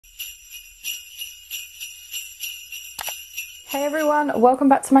Hey everyone, welcome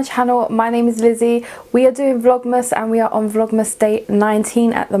back to my channel. My name is Lizzie. We are doing Vlogmas and we are on Vlogmas day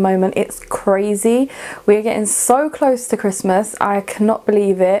 19 at the moment. It's crazy. We are getting so close to Christmas. I cannot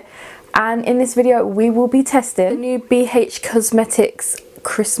believe it. And in this video we will be testing the new BH Cosmetics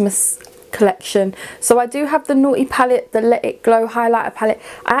Christmas collection. So I do have the Naughty palette, the Let It Glow highlighter palette.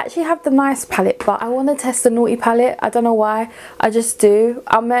 I actually have the Nice palette, but I want to test the Naughty palette. I don't know why, I just do.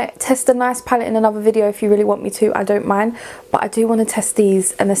 I might test the Nice palette in another video if you really want me to. I don't mind, but I do want to test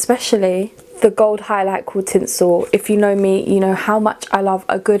these, and especially the gold highlight called Tinsel. If you know me, you know how much I love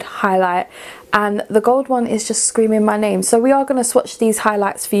a good highlight, and the gold one is just screaming my name. So we are going to swatch these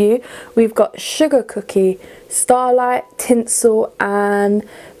highlights for you. We've got Sugar Cookie, Starlight, Tinsel and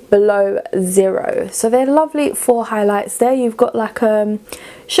Below Zero. So they're lovely 4 highlights there. You've got like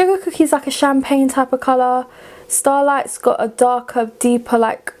Sugar Cookie's like a champagne type of colour. Starlight's got a darker, deeper,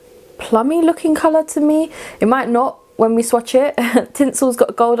 like plummy looking colour to me. It might not when we swatch it. Tinsel's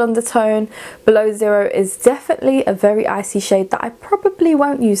got a gold undertone. Below Zero is definitely a very icy shade that I probably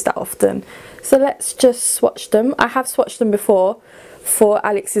won't use that often. So let's just swatch them. I have swatched them before for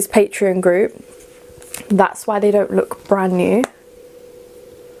Alex's Patreon group. That's why they don't look brand new.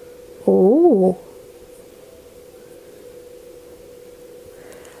 Oh,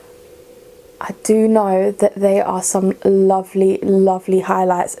 I do know that they are some lovely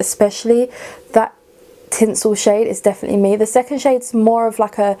highlights, especially that Tinsel shade is definitely me. The second shade's more of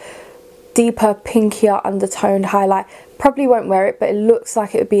like a deeper pinkier undertoned highlight. Probably won't wear it, but it looks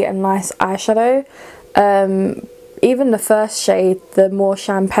like it would be a nice eyeshadow. Even the first shade, the more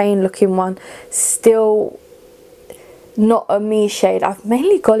champagne looking one, still not a me shade. I've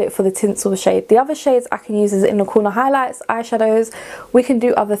mainly got it for the Tinsel shade. The other shades I can use as inner corner highlights, eyeshadows. We can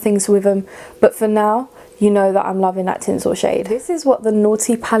do other things with them, but for now you know that I'm loving that Tinsel shade. This is what the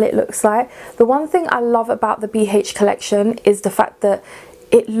Naughty palette looks like. The one thing I love about the BH collection is the fact that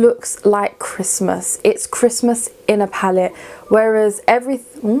it looks like Christmas. It's Christmas in a palette, whereas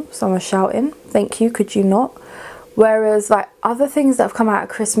someone's shouting, thank you, could you not? Whereas like other things that have come out of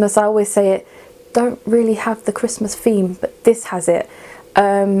Christmas, I always say it, don't really have the Christmas theme, but this has it.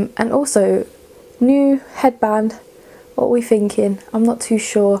 And also new headband. What are we thinking? I'm not too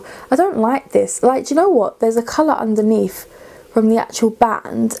sure. I don't like this. Like, do you know what, there's a colour underneath from the actual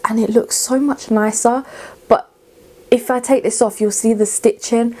band and it looks so much nicer, but if I take this off you'll see the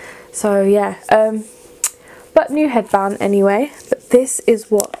stitching. So yeah, but new headband anyway. But this is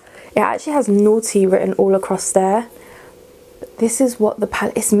what it actually has. Naughty written all across there. This is what the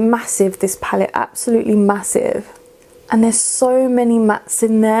palette, it's massive, this palette, absolutely massive. And there's so many mattes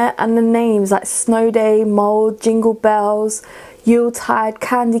in there, and the names like Snow Day, Mold, Jingle Bells, Yuletide,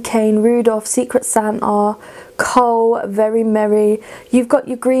 Candy Cane, Rudolph, Secret Santa, Cole, Very Merry. You've got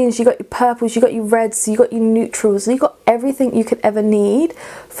your greens, you've got your purples, you've got your reds, you've got your neutrals, you've got everything you could ever need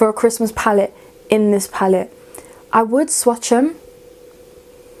for a Christmas palette in this palette. I would swatch them,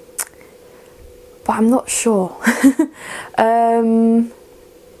 but I'm not sure.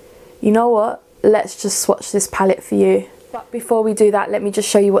 You know what, let's just swatch this palette for you. But before we do that, let me just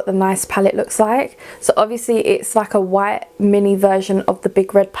show you what the Nice palette looks like. So obviously it's like a white mini version of the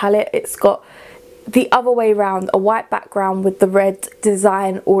big red palette. It's got the other way around, a white background with the red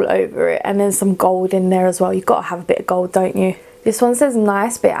design all over it, and then some gold in there as well. You've got to have a bit of gold, don't you? This one says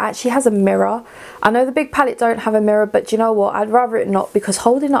Nice, but it actually has a mirror. I know the big palette don't have a mirror, but do you know what, I'd rather it not, because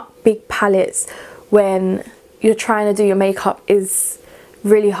holding up big palettes when you're trying to do your makeup is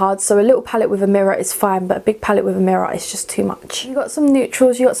really hard. So a little palette with a mirror is fine, but a big palette with a mirror is just too much. You've got some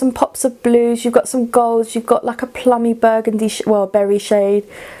neutrals, you've got some pops of blues, you've got some golds, you've got like a plummy burgundy, berry shade.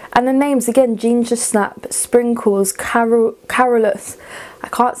 And the names again, Ginger Snap, Sprinkles, Carolus. I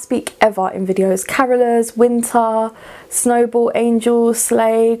can't speak ever in videos. Carolers, Winter, Snowball, Angel,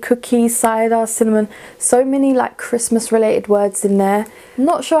 Sleigh, Cookie, Cider, Cinnamon. So many like Christmas related words in there.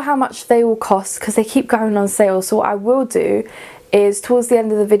 Not sure how much they will cost because they keep going on sale. So what I will do is towards the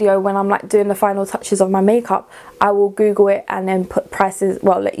end of the video, when I'm like doing the final touches of my makeup, I will Google it and then put prices,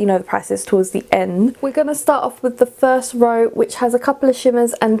 well, let you know the prices towards the end. We're going to start off with the first row, which has a couple of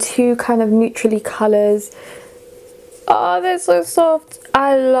shimmers and 2 kind of neutrally colours. Oh, they're so soft.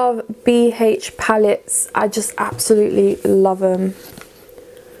 I love BH palettes. I just absolutely love them.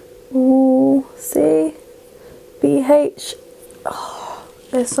 Ooh, see? BH. Oh,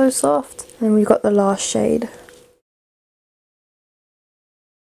 they're so soft. And then we've got the last shade.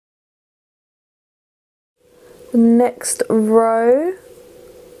 Next row,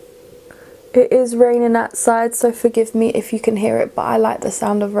 it is raining outside, so forgive me if you can hear it, but I like the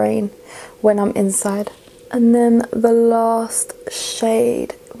sound of rain when I'm inside. And then the last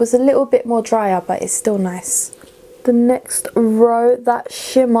shade was a little bit more drier, but it's still nice. The next row, that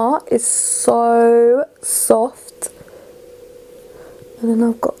shimmer is so soft. And then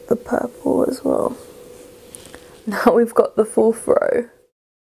I've got the purple as well. Now we've got the 4th row.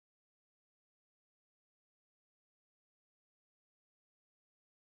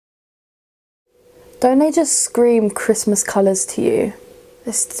 Don't they just scream Christmas colours to you?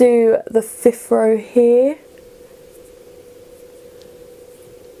 Let's do the 5th row here.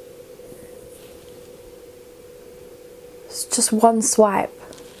 It's just one swipe.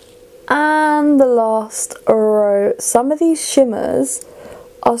 And the last row. Some of these shimmers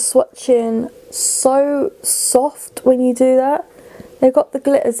are swatching so soft when you do that. They've got the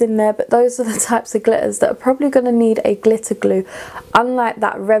glitters in there, but those are the types of glitters that are probably going to need a glitter glue. Unlike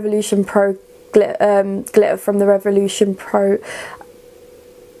that Revolution Pro glitter from the Revolution Pro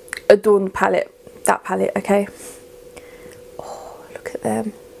Adorned palette. That palette, okay? Oh, look at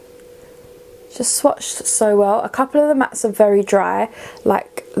them. Just swatched so well. A couple of the mattes are very dry.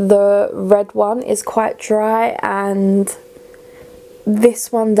 Like the red one is quite dry, and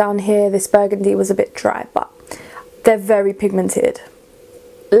this one down here, this burgundy, was a bit dry, but they're very pigmented.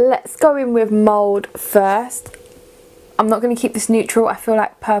 Let's go in with mould first. I'm not going to keep this neutral. I feel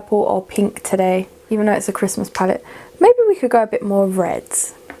like purple or pink today, even though it's a Christmas palette. Maybe we could go a bit more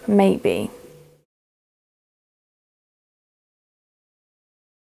reds. Maybe.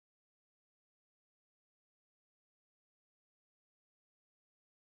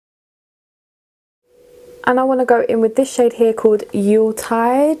 And I want to go in with this shade here called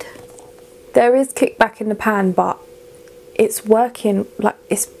Yuletide. There is kickback in the pan, but it's working, like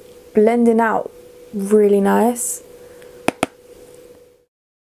it's blending out really nice.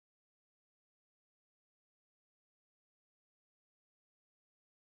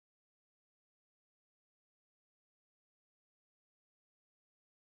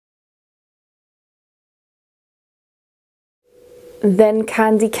 Then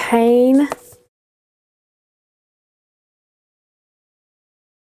Candy Cane.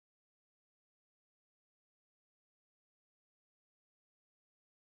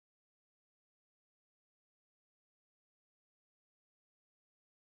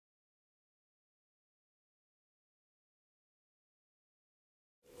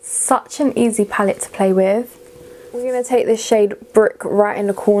 Such an easy palette to play with. We're going to take this shade Brick right in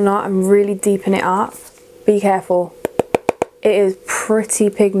the corner and really deepen it up. Be careful. It is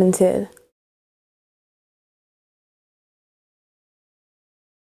pretty pigmented.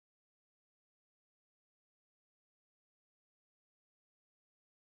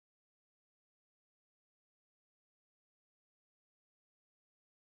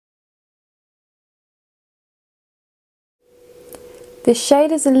 This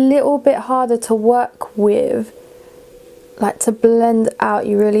shade is a little bit harder to work with. Like, to blend out,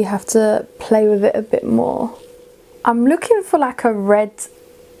 you really have to play with it a bit more. I'm looking for like a red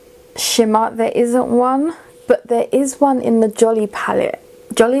shimmer. There isn't one, but there is one in the Jolly palette.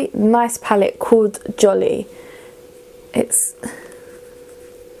 Jolly, nice palette called Jolly. It's,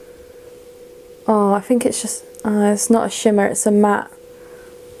 oh, I think it's just, it's not a shimmer, it's a matte.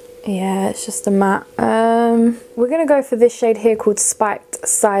 Yeah, it's just a matte. We're gonna go for this shade here called Spiked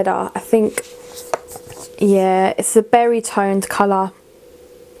Cider. I think, yeah, it's a berry toned colour.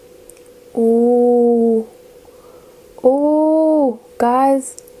 Ooh. Oh,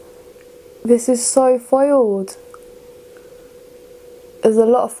 guys, this is so foiled. There's a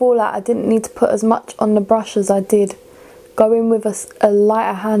lot of fallout. I didn't need to put as much on the brush as I did. Go in with a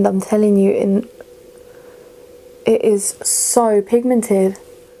lighter hand, I'm telling you, it is so pigmented.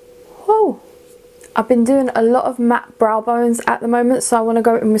 Whoa. I've been doing a lot of matte brow bones at the moment, so I want to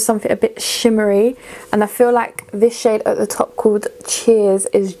go in with something a bit shimmery, and I feel like this shade at the top called Cheers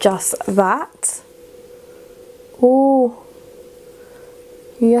is just that. Oh,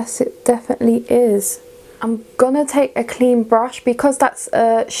 yes, it definitely is. I'm gonna take a clean brush because that's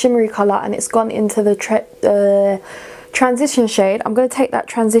a shimmery colour and it's gone into the transition shade. I'm gonna take that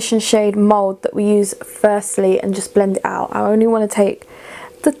transition shade mould that we use firstly and just blend it out. I only want to take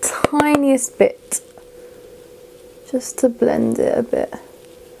the tiniest bit just to blend it a bit.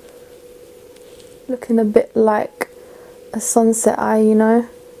 Looking a bit like a sunset eye, you know.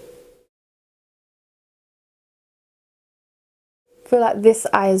 I feel like this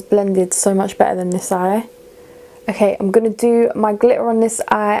eye is blended so much better than this eye. Okay, I'm going to do my glitter on this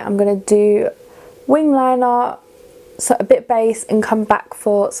eye. I'm going to do wing liner, so a bit base, and come back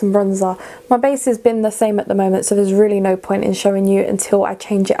for some bronzer. My base has been the same at the moment, so there's really no point in showing you until I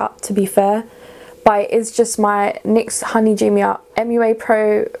change it up, to be fair. But it is just my NYX Honey Dreamy Up MUA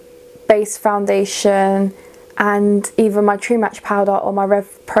Pro Base Foundation and either my True Match powder or my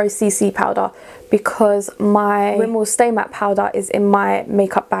Rev Pro CC powder, because my Rimmel Stay Matte powder is in my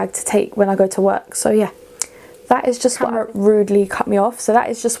makeup bag to take when I go to work. So yeah, that is just what rudely cut me off. So that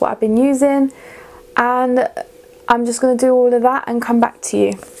is just what I've been using, and I'm just going to do all of that and come back to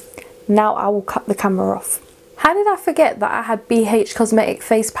you. Now I will cut the camera off. How did I forget that I had BH Cosmetic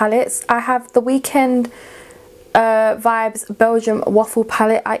face palettes? I have the Weekend Vibes Belgium Waffle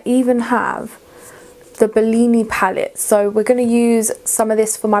palette. I even have the Bellini palette. So we're going to use some of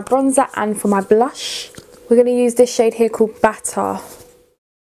this for my bronzer and for my blush. We're going to use this shade here called Batter.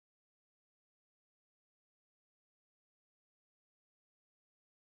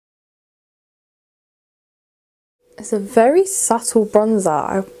 It's a very subtle bronzer.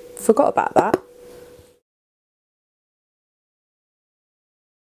 I forgot about that.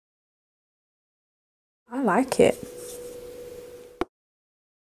 I like it.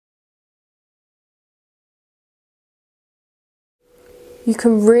 You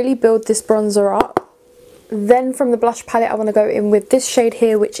can really build this bronzer up. Then from the blush palette, I want to go in with this shade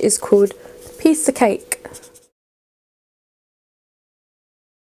here, which is called Piece of Cake.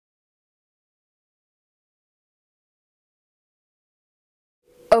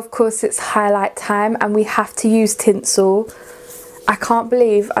 Of course, it's highlight time and we have to use tinsel. I can't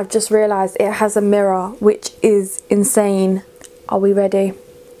believe I've just realised it has a mirror, which is insane. Are we ready?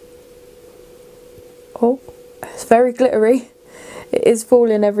 Oh, it's very glittery. It is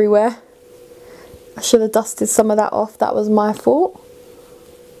falling everywhere. I should have dusted some of that off. That was my fault.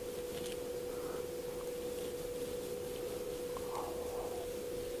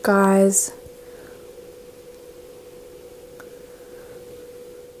 Guys,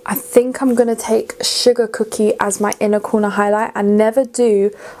 I think I'm going to take Sugar Cookie as my inner corner highlight. I never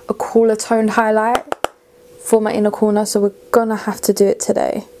do a cooler toned highlight for my inner corner, so we're going to have to do it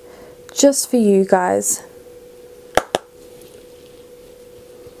today. Just for you guys.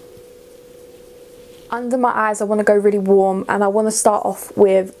 Under my eyes, I want to go really warm, and I want to start off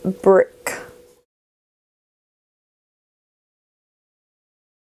with Brick.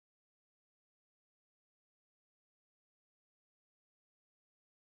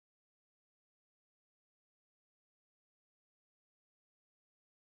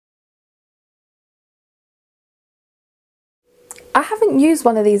 I haven't used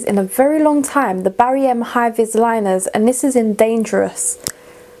one of these in a very long time, the Barry M High Vis liners, and this is in Dangerous.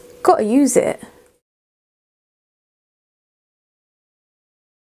 Gotta use it.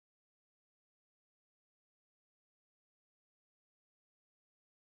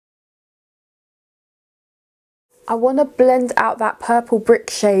 I want to blend out that purple brick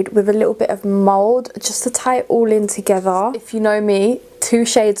shade with a little bit of mould just to tie it all in together. If you know me, 2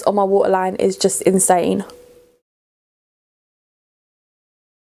 shades on my waterline is just insane.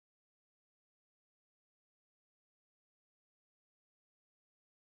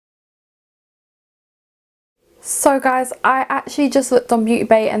 So guys, I actually just looked on Beauty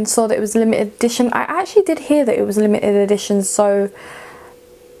Bay and saw that it was limited edition. I actually did hear that it was limited edition, so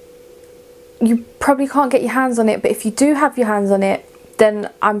you probably can't get your hands on it, but if you do have your hands on it, then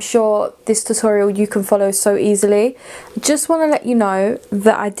I'm sure this tutorial you can follow so easily. Just want to let you know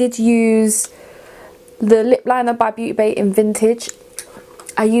that I did use the lip liner by Beauty Bay in Vintage.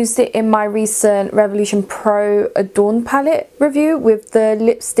 I used it in my recent Revolution Pro Adorn palette review with the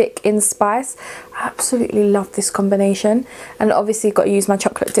lipstick in Spice. I absolutely love this combination. And obviously got to use my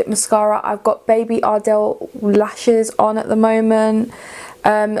chocolate dip mascara. I've got Baby Ardell lashes on at the moment.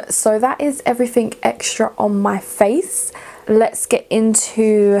 So that is everything extra on my face. Let's get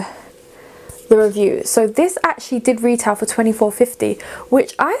into the review. So this actually did retail for £24.50,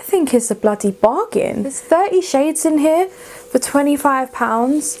 which I think is a bloody bargain. There's 30 shades in here for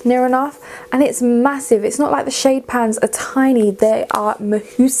 £25, near enough, and it's massive. It's not like the shade pans are tiny, they are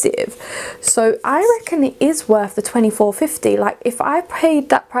massive. So I reckon it is worth the £24.50. Like, if I paid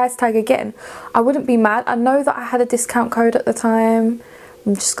that price tag again, I wouldn't be mad. I know that I had a discount code at the time.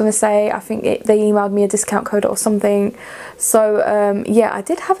 I'm just gonna say, I think they emailed me a discount code or something. So yeah, I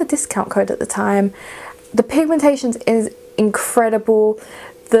did have a discount code at the time. The pigmentation is incredible.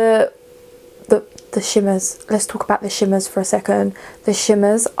 The shimmers, let's talk about the shimmers for a second. The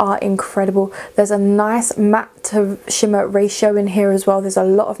shimmers are incredible. There's a nice matte to shimmer ratio in here as well. There's a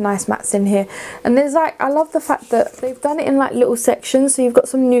lot of nice mattes in here, and there's like, I love the fact that they've done it in like little sections. So you've got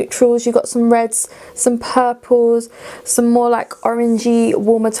some neutrals, you've got some reds, some purples, some more like orangey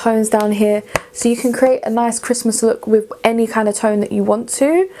warmer tones down here, so you can create a nice Christmas look with any kind of tone that you want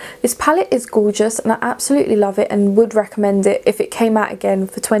to. This palette is gorgeous and I absolutely love it and would recommend it if it came out again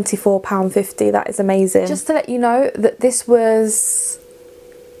for £24.50. That is amazing. Just to let you know that this was,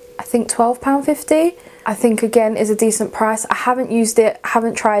 I think, £12.50, I think again is a decent price. I haven't used it,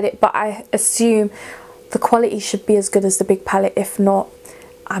 haven't tried it, but I assume the quality should be as good as the big palette. If not,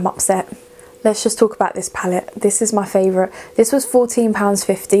 I'm upset. Let's just talk about this palette. This is my favourite. This was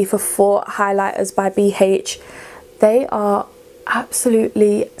 £14.50 for 4 highlighters by BH. They are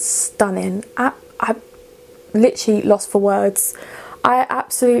absolutely stunning. I literally lost for words. I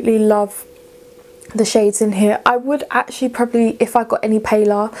absolutely love the shades in here. I would actually probably, if I got any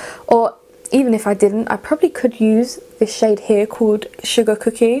paler, or even if I didn't, I probably could use this shade here called Sugar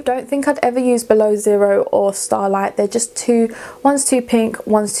Cookie. Don't think I'd ever use Below Zero or Starlight. They're just too, one's too pink,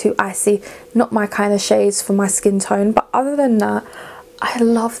 one's too icy. Not my kind of shades for my skin tone. But other than that, I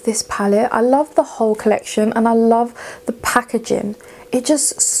love this palette. I love the whole collection, and I love the packaging. It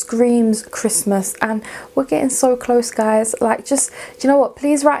just screams Christmas, and we're getting so close, guys. Like, just, do you know what,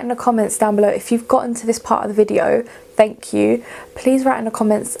 please write in the comments down below if you've gotten to this part of the video. Thank you. Please write in the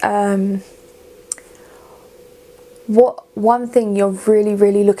comments what one thing you're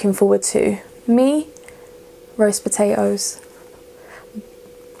really looking forward to. Me, roast potatoes.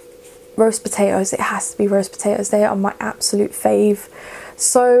 Roast potatoes, it has to be roast potatoes. They are my absolute fave.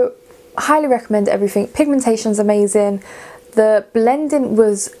 So highly recommend everything. Pigmentation's amazing. The blending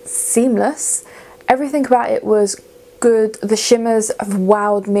was seamless. Everything about it was good. The shimmers have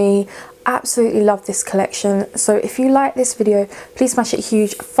wowed me. Absolutely love this collection. So if you like this video, please smash it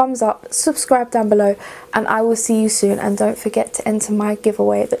huge, thumbs up, subscribe down below, and I will see you soon. And don't forget to enter my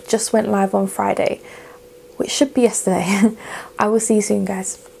giveaway that just went live on Friday, which should be yesterday. I will see you soon,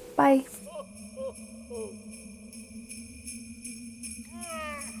 guys. Bye.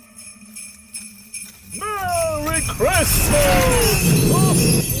 Merry Christmas!